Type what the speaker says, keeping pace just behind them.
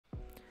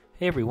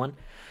Hey everyone,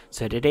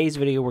 so today's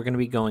video we're going to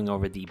be going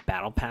over the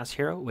Battle Pass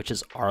hero, which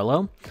is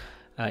Arlow.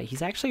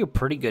 He's actually a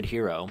pretty good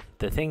hero.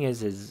 The thing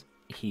is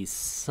he's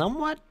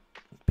somewhat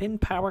been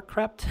power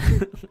crept,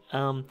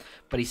 but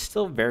he's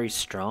still very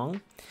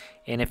strong.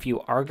 And if you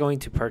are going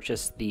to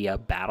purchase the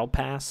Battle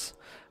Pass,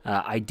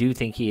 I do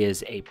think he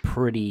is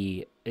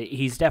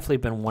he's definitely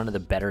been one of the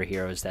better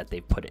heroes that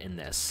they've put in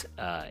this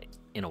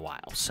in a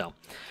while. So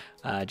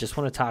just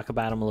want to talk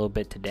about him a little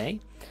bit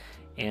today.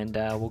 And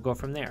we'll go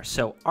from there.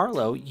 So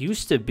Arlow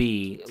used to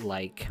be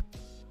like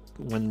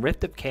when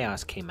Rift of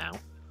Chaos came out,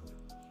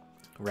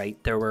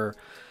 right? There were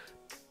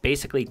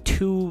basically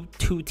two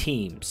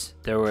teams.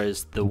 There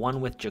was the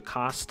one with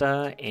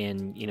Jocasta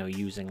and, you know,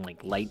 using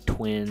like Light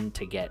Twin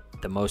to get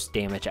the most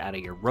damage out of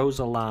your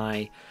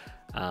Rosalai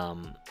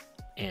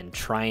and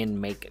try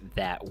and make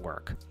that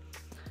work.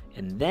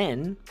 And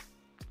then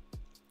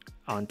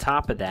on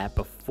top of that,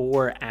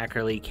 before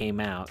Ackerley came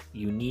out,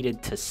 you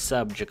needed to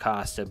sub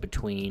Jocasta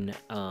between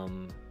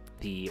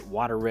the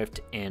Water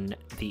Rift and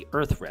the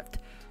Earth Rift.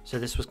 So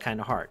this was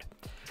kind of hard.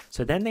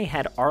 So then they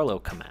had Arlow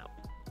come out.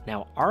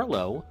 Now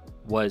Arlow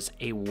was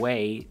a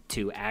way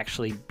to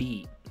actually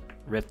beat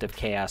Rift of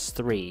Chaos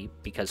 3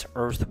 because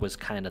Earth was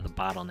kind of the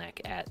bottleneck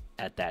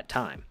at that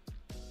time.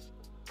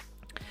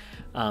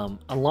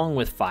 Along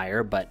with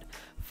Fire, but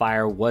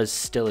Fire was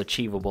still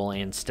achievable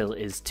and still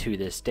is to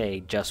this day,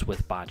 just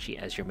with Bocce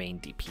as your main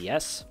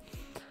DPS.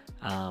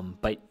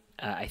 But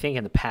I think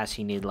in the past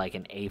you need like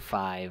an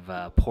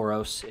A5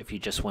 Poros if you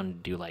just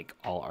wanted to do like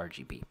all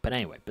RGB. But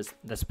anyway,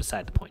 that's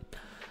beside the point.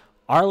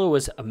 Arlow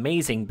was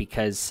amazing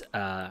because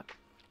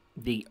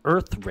the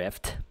Earth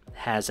Rift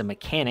has a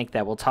mechanic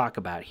that we'll talk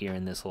about here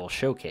in this little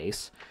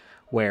showcase,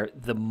 where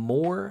the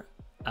more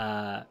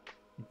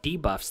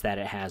debuffs that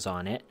it has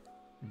on it,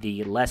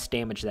 the less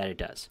damage that it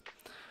does.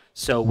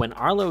 So when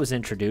Arlow was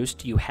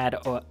introduced, you had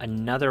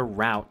another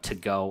route to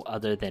go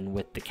other than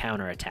with the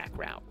counterattack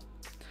route,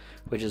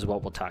 which is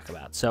what we'll talk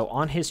about. So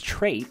on his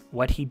trait,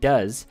 what he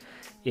does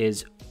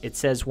is it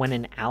says when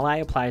an ally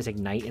applies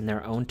Ignite in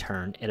their own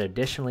turn, it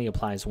additionally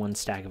applies 1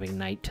 stack of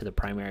Ignite to the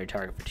primary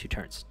target for 2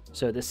 turns.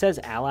 So this says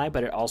ally,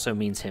 but it also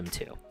means him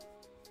too.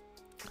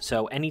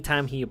 So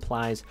anytime he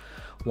applies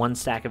 1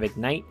 stack of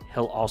Ignite,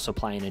 he'll also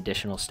apply an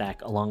additional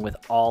stack along with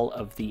all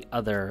of the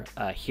other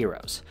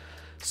heroes.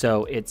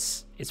 So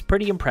it's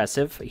pretty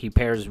impressive. He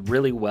pairs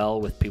really well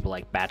with people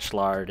like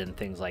Bachelard and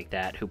things like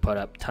that who put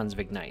up tons of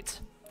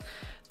Ignites.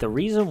 The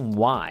reason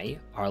why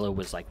Arlow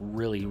was like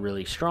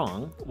really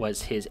strong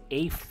was his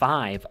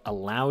A5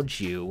 allowed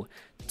you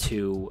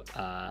to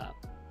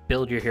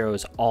build your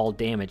heroes all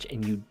damage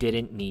and you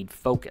didn't need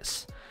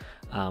focus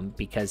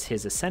because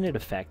his Ascended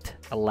effect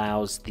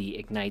allows the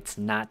Ignites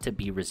not to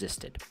be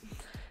resisted.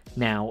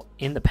 Now,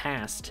 in the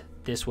past,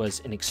 this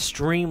was an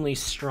extremely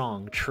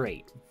strong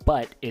trait,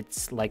 but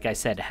it's, like I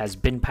said, has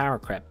been power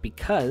crept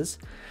because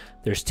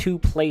there's 2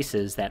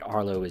 places that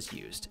Arlow is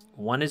used.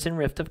 One is in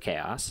Rift of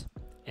Chaos,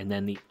 and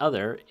then the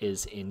other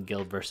is in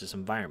Guild versus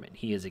Environment.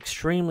 He is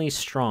extremely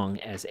strong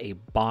as a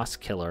boss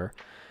killer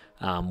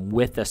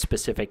with a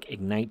specific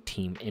Ignite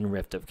team in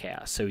Rift of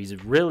Chaos. So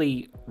he's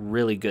really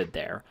good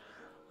there.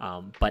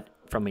 But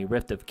from a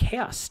Rift of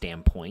Chaos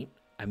standpoint,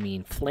 I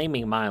mean,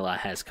 Flaming Mila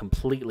has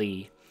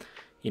completely,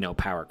 you know,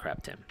 power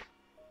crept him.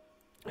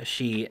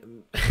 She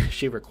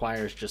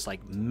requires just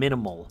like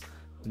minimal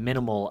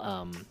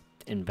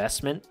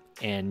investment,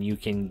 and you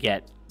can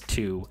get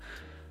to,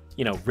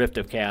 you know, Rift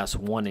of Chaos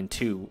 1 and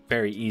 2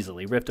 very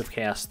easily. Rift of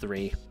Chaos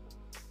 3,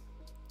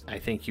 I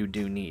think you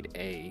do need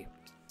a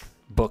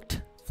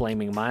booked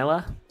Flaming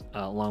Mila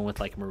along with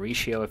like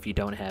Mauricio if you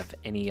don't have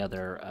any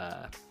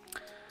other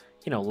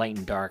you know, light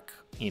and dark,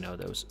 you know,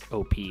 those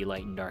OP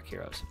light and dark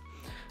heroes.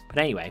 But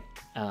anyway,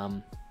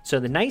 so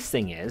the nice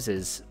thing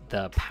is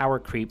the power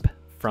creep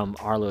from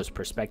Arlow's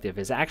perspective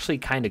is actually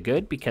kind of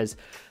good because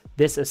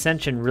this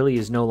Ascension really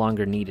is no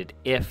longer needed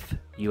if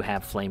you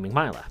have Flaming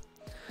Mila.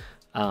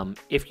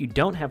 If you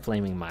don't have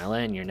Flaming Mila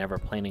and you're never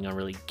planning on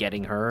really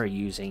getting her or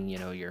using, you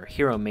know, your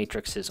hero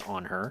matrices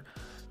on her,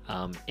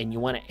 and you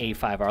want an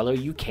A5 Arlow,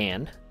 you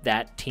can.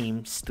 That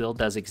team still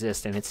does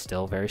exist and it's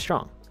still very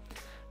strong.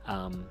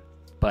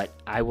 But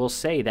I will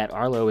say that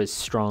Arlow is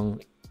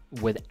strong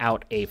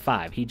without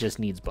A5. He just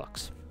needs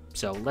books.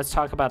 So let's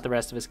talk about the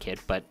rest of his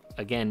kit. But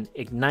again,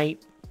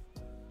 Ignite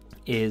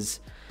is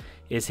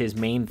his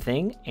main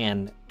thing,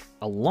 and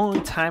a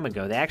long time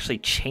ago they actually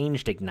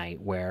changed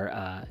Ignite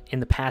where in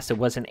the past it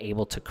wasn't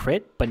able to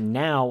crit, but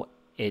now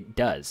it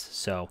does.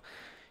 So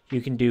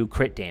you can do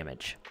crit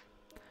damage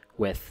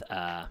with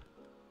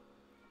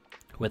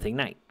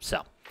Ignite.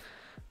 So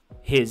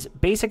his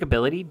basic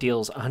ability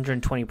deals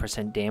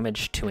 120%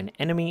 damage to an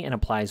enemy and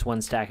applies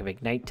 1 stack of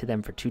Ignite to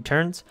them for 2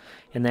 turns.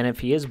 And then if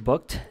he is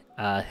booked,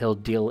 he'll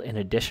deal an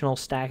additional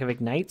stack of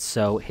Ignites,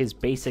 so his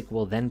basic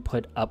will then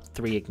put up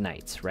 3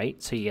 Ignites,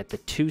 right? So you get the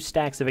 2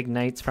 stacks of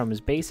Ignites from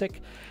his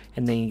basic,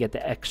 and then you get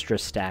the extra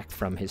stack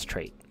from his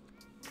trait.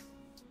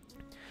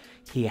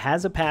 He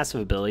has a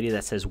passive ability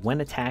that says when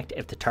attacked,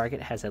 if the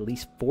target has at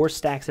least 4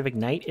 stacks of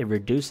Ignite, it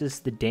reduces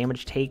the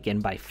damage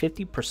taken by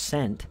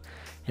 50%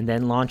 and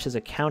then launches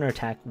a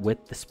counterattack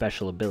with the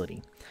special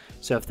ability.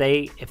 So if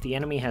the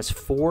enemy has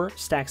 4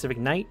 stacks of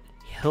Ignite,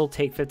 he'll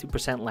take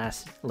 50%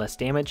 less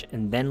damage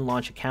and then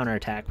launch a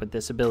counterattack with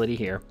this ability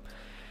here,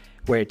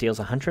 where it deals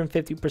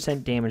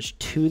 150% damage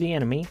to the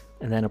enemy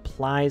and then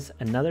applies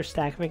another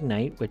stack of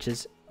Ignite, which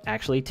is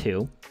actually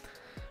 2,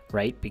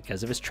 right,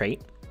 because of his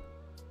trait.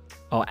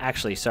 Oh,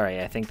 actually,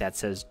 sorry, I think that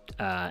says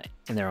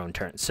in their own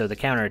turn. So the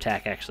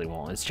counterattack actually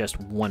won't. It's just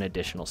 1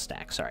 additional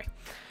stack, sorry.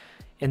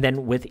 And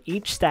then with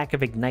each stack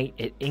of Ignite,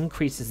 it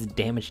increases the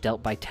damage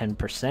dealt by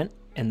 10%,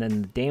 and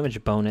then the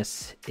damage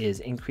bonus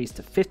is increased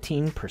to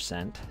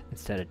 15%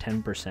 instead of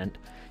 10%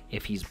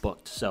 if he's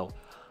booked. So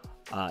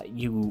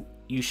you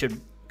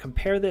should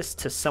compare this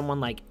to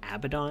someone like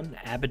Abaddon.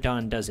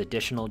 Abaddon does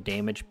additional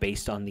damage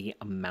based on the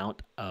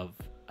amount of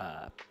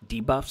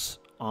debuffs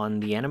on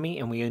the enemy,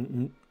 and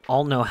we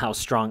all know how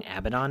strong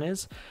Abaddon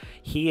is.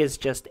 He is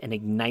just an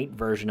Ignite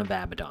version of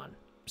Abaddon.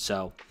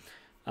 So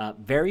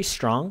very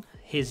strong.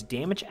 His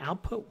damage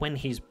output when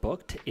he's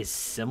booked is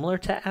similar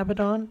to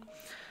Abaddon.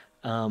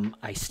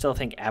 I still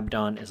think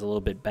Abaddon is a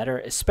little bit better,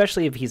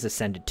 especially if he's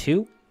Ascended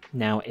 2.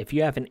 Now, if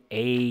you have an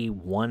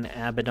A1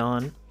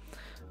 Abaddon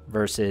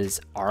versus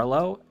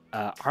Arlow,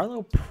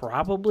 Arlow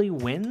probably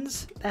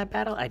wins that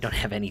battle. I don't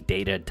have any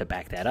data to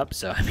back that up,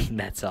 so I mean,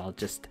 that's all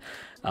just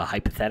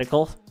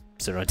hypothetical,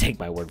 so don't take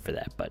my word for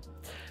that. But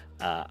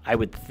I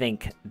would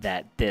think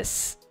that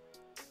this,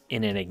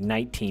 in an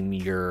Ignite team,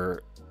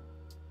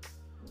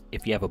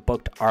 if you have a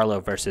booked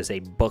Arlow versus a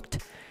booked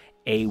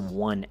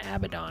A1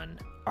 Abaddon,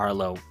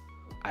 Arlow,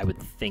 I would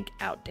think,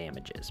 out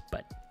damages,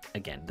 but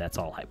again, that's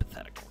all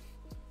hypothetical.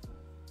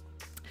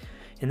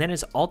 And then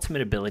his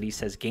ultimate ability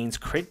says gains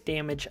crit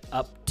damage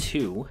up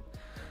to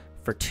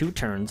for 2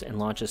 turns and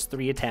launches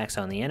 3 attacks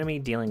on the enemy,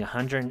 dealing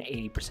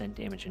 180%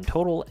 damage in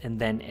total, and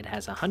then it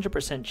has a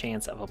 100%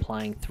 chance of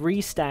applying 3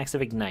 stacks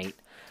of Ignite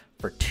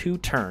for 2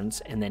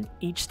 turns, and then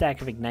each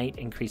stack of Ignite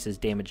increases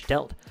damage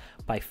dealt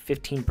by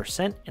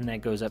 15%, and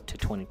that goes up to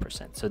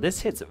 20%. So this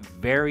hits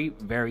very,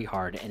 very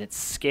hard, and it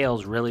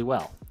scales really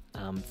well.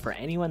 For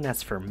anyone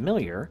that's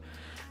familiar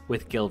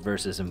with Guild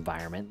versus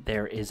Environment,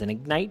 there is an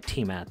Ignite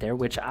team out there,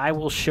 which I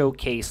will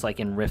showcase like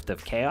in Rift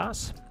of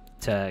Chaos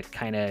to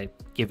kind of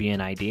give you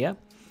an idea.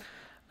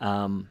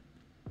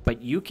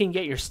 But you can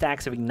get your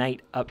stacks of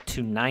Ignite up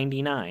to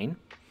 99,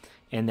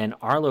 and then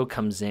Arlow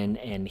comes in,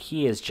 and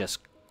he is just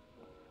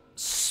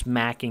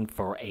smacking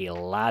for a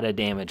lot of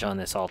damage on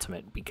this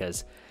ultimate,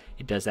 because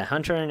it does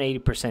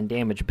 180%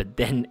 damage, but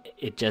then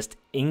it just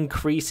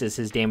increases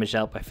his damage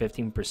dealt by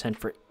 15%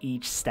 for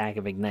each stack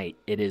of Ignite.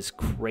 It is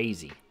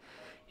crazy.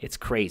 It's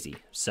crazy.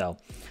 So,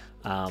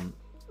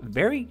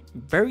 very,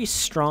 very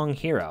strong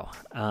hero.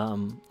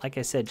 Like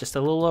I said, just a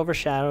little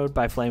overshadowed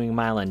by Flaming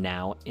Myla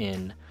now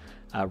in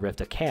Rift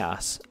of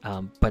Chaos,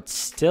 but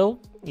still,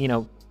 you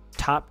know,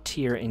 top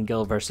tier in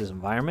Guild versus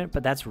Environment,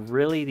 but that's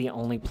really the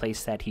only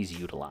place that he's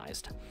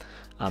utilized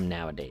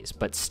nowadays,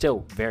 but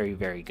still very,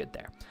 very good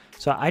there.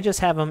 So I just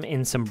have him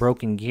in some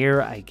broken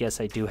gear. I guess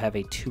I do have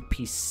a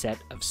 2-piece set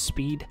of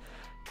speed.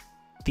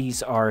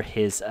 These are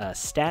his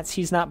stats.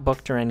 He's not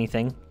booked or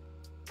anything.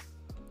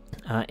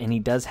 And he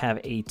does have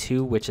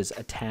A2, which is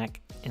attack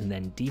and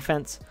then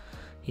defense.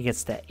 He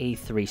gets the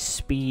A3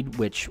 speed,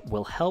 which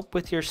will help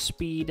with your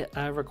speed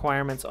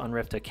requirements on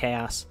Rift of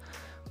Chaos.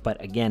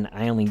 But again,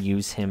 I only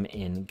use him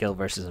in Guild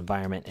versus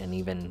Environment, and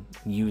even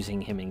using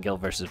him in Guild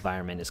versus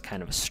Environment is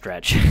kind of a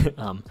stretch.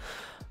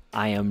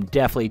 I am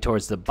definitely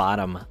towards the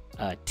bottom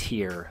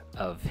tier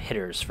of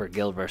hitters for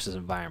Guild versus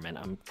Environment.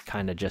 I'm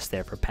kind of just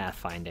there for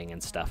pathfinding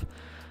and stuff.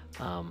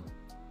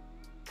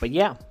 But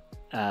yeah,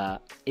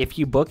 if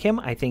you book him,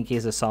 I think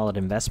he's a solid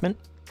investment,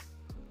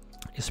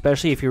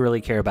 especially if you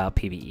really care about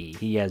PvE.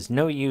 He has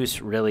no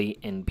use really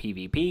in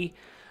PvP,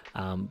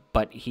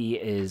 but he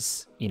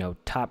is, you know,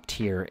 top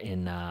tier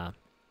in,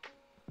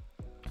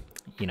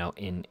 you know,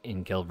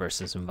 in Guild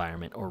versus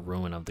Environment or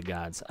Ruin of the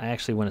Gods. I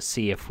actually want to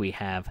see if we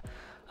have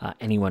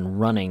anyone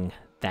running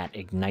that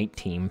Ignite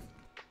team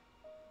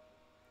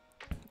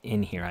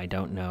in here. I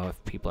don't know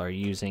if people are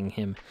using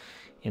him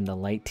in the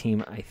light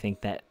team. I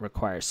think that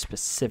requires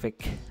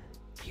specific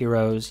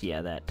heroes.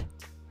 Yeah, that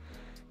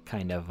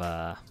kind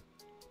of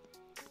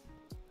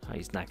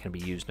he's not going to be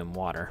used in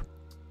water.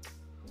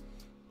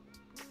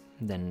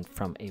 Then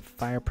from a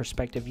fire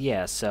perspective,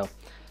 yeah, so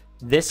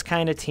this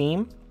kind of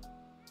team,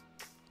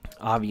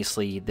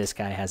 obviously this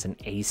guy has an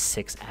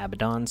A6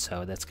 Abaddon,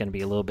 so that's going to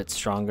be a little bit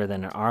stronger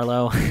than an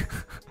Arlow.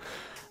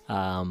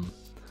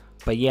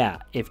 But yeah,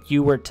 if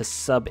you were to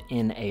sub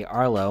in a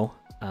Arlow,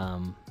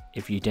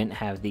 if you didn't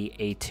have the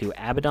A2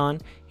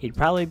 Abaddon, he'd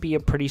probably be a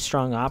pretty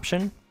strong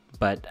option.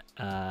 But,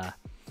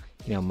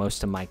 you know,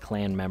 most of my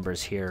clan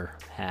members here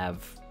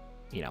have,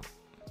 you know,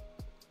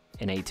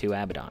 an A2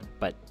 Abaddon.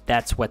 But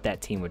that's what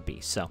that team would be.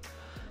 So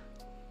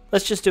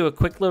let's just do a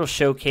quick little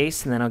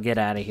showcase, and then I'll get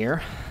out of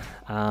here.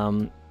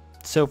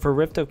 So for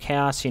Rift of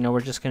Chaos, you know,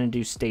 we're just going to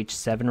do stage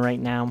 7 right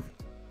now.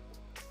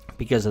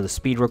 Because of the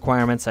speed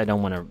requirements, I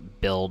don't want to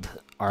build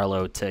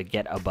Arlow to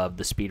get above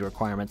the speed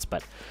requirements,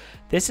 but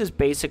this is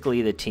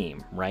basically the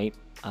team, right?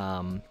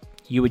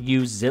 You would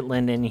use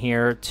Zitland in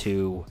here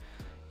to,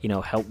 you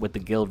know, help with the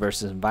guild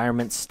versus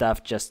environment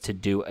stuff, just to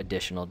do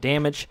additional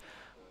damage.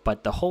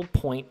 But the whole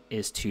point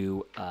is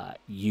to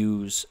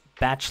use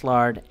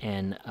Bachelard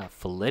and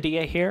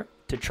Philidia here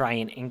to try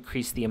and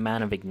increase the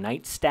amount of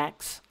ignite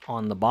stacks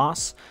on the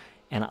boss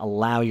and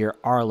allow your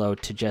Arlow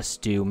to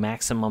just do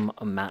maximum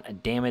amount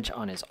of damage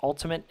on his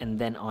ultimate and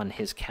then on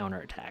his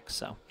counterattack.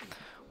 So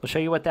we'll show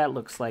you what that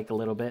looks like a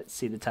little bit,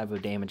 see the type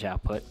of damage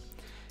output,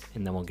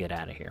 and then we'll get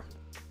out of here.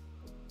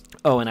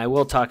 Oh, and I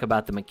will talk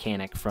about the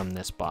mechanic from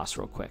this boss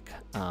real quick.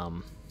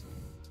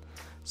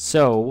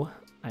 So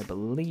I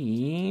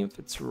believe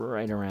it's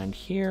right around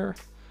here.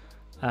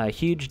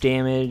 Huge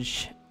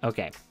damage.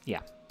 Okay, yeah.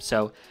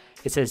 So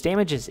it says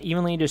damage is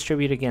evenly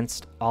distributed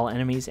against all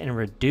enemies and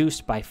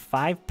reduced by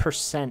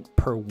 5%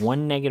 per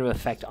one negative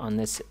effect on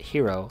this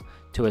hero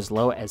to as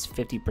low as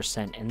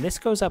 50%. And this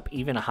goes up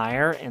even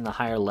higher in the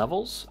higher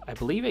levels. I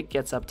believe it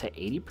gets up to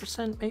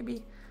 80%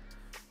 maybe.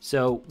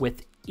 So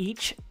with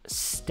each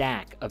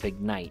stack of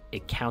ignite,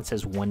 it counts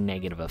as one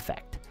negative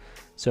effect.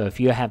 So if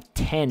you have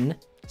 10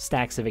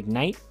 stacks of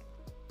ignite,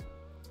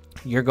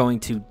 you're going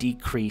to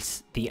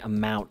decrease the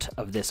amount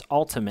of this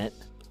ultimate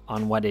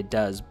on what it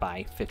does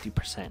by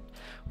 50%,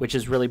 which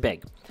is really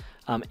big.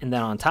 And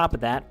then on top of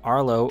that,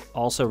 Arlow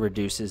also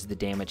reduces the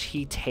damage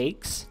he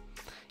takes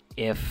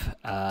if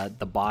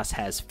the boss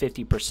has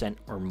 50%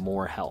 or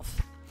more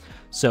health.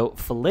 So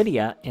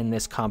Philidia in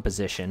this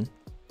composition,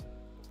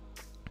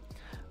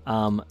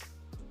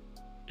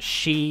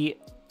 she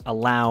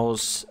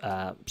allows,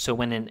 so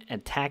when an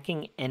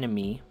attacking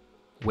enemy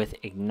with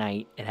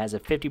ignite, it has a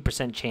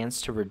 50%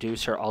 chance to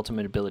reduce her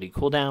ultimate ability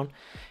cooldown,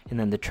 and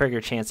then the trigger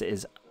chance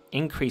is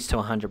increased to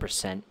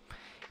 100%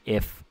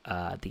 if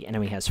the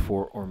enemy has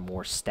 4 or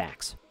more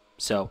stacks.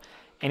 So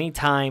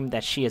anytime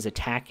that she is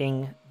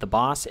attacking the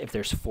boss, if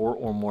there's 4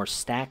 or more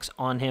stacks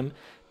on him,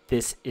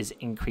 this is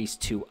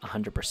increased to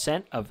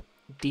 100% of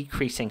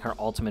decreasing her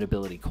ultimate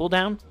ability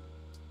cooldown.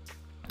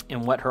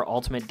 And what her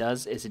ultimate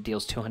does is it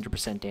deals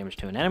 200% damage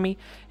to an enemy,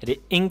 and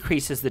it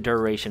increases the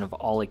duration of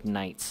all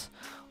ignites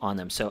on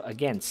them. So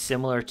again,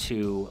 similar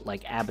to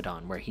like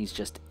Abaddon, where he's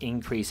just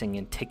increasing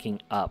and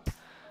ticking up.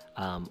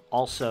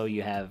 Also,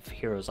 you have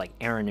heroes like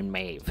Aaron and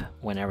Maeve.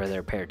 Whenever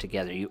they're paired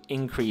together, you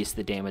increase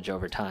the damage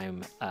over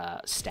time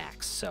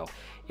stacks. So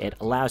it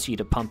allows you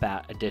to pump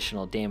out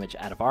additional damage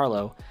out of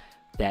Arlow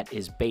that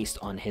is based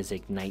on his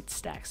ignite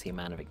stacks, the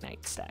amount of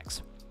ignite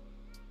stacks.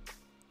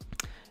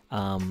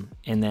 And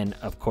then,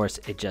 of course,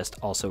 it just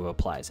also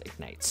applies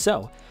ignite.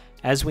 So,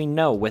 as we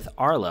know with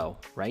Arlow,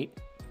 right,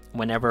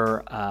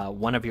 whenever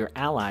one of your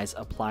allies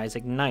applies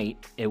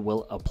ignite, it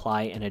will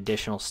apply an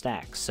additional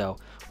stack. So,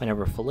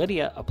 whenever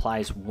Philidia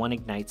applies one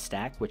ignite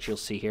stack, which you'll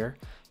see here,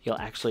 you'll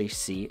actually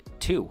see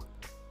 2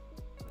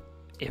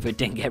 if it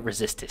didn't get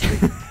resisted.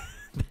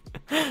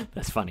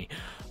 That's funny.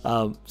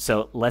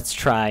 So, let's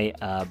try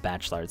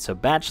Bachelard. So,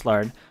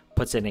 Bachelard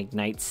puts an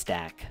ignite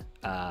stack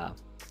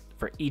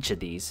for each of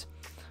these.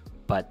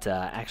 But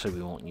actually,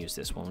 we won't use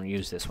this one. We'll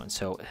use this one.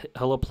 So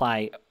he'll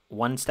apply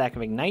 1 stack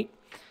of ignite,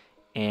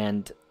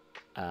 and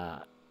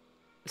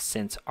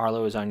since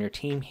Arlow is on your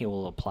team, he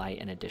will apply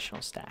an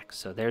additional stack.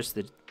 So there's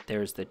the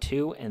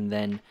 2, and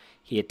then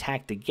he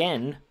attacked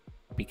again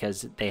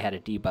because they had a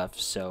debuff.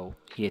 So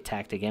he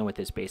attacked again with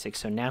his basic.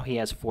 So now he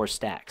has 4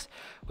 stacks,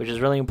 which is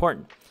really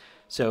important.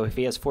 So if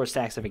he has 4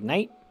 stacks of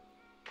ignite,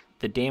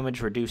 the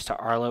damage reduced to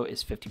Arlow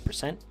is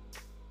 50%.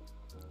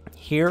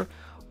 Here,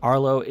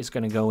 Arlow is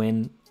going to go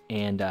in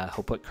and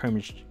he'll put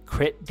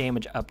crit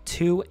damage up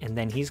 2, and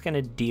then he's going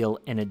to deal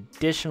an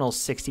additional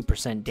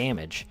 60%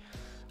 damage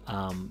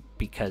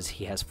because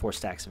he has 4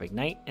 stacks of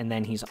ignite, and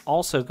then he's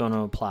also going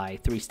to apply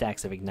 3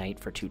 stacks of ignite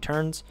for 2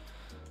 turns.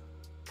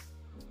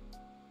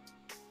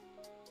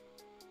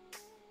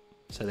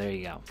 So there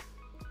you go.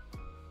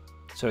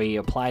 So he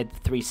applied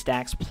 3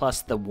 stacks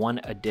plus the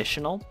 1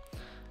 additional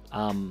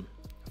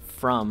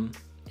from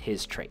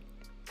his trait.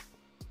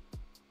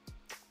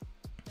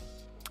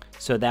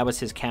 So that was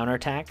his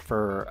counterattack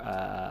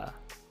for,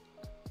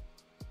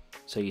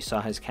 so you saw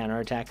his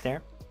counterattack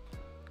there.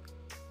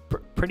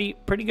 Pretty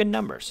good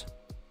numbers.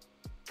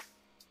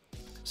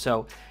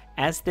 So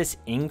as this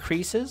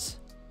increases,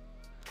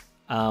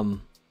 the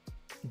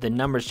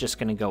number's just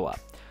going to go up.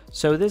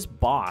 So this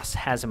boss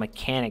has a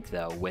mechanic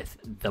though, with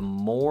the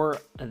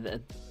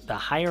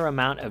higher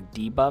amount of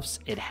debuffs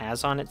it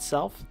has on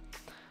itself,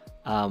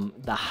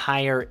 the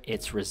higher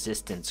its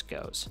resistance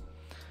goes.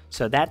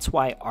 So that's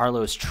why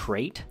Arlow's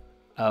trait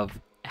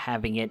of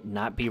having it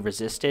not be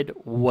resisted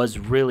was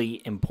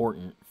really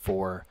important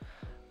for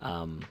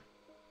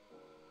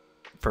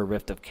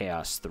Rift of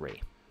Chaos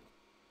 3.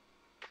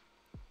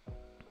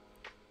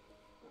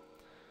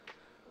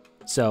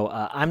 So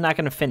I'm not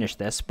going to finish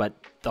this, but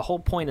the whole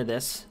point of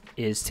this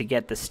is to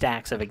get the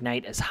stacks of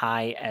Ignite as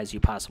high as you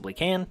possibly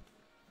can.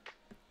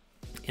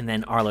 And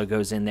then Arlow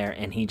goes in there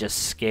and he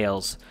just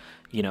scales,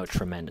 you know,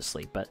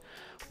 tremendously. But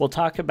we'll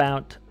talk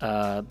about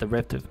the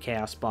Rift of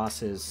Chaos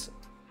boss's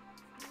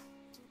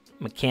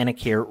mechanic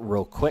here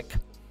real quick,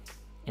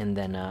 and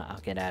then I'll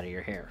get out of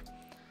your hair.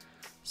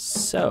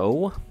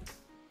 So,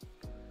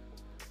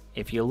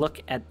 if you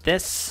look at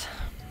this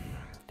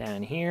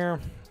down here,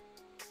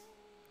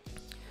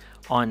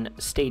 on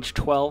stage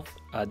 12,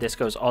 this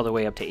goes all the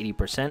way up to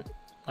 80%.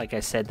 Like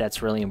I said,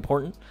 that's really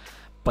important.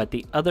 But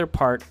the other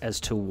part as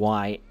to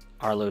why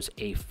Arlow's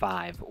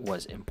A5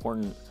 was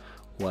important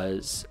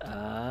was,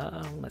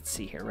 let's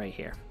see here, right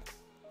here.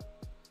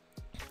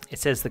 It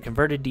says the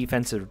converted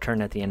defense is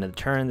returned at the end of the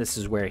turn. This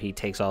is where he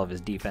takes all of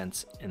his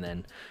defense and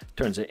then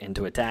turns it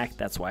into attack.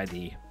 That's why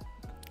the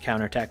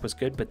counterattack was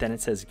good. But then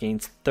it says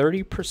gains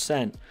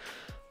 30%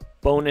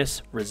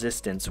 bonus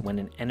resistance when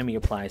an enemy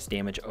applies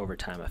damage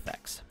overtime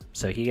effects.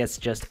 So he gets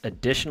just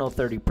additional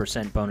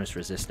 30% bonus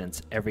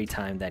resistance every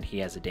time that he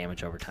has a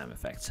damage overtime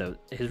effect. So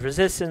his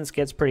resistance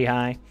gets pretty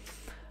high.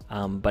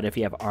 But if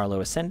you have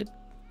Arlow Ascended,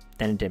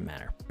 then it didn't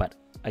matter. But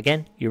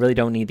again, you really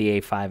don't need the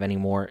A5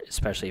 anymore,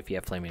 especially if you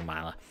have Flaming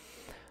Mila.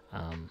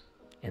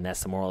 And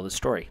that's the moral of the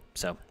story.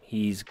 So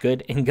he's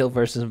good in Guild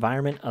versus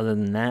Environment. Other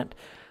than that,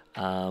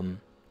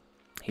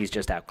 he's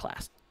just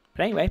outclassed.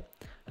 But anyway,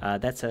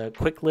 that's a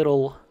quick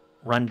little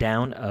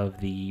rundown of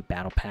the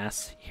Battle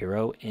Pass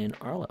hero in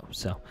Arlow.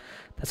 So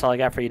that's all I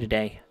got for you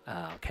today.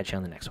 I'll catch you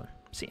on the next one.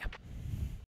 See ya.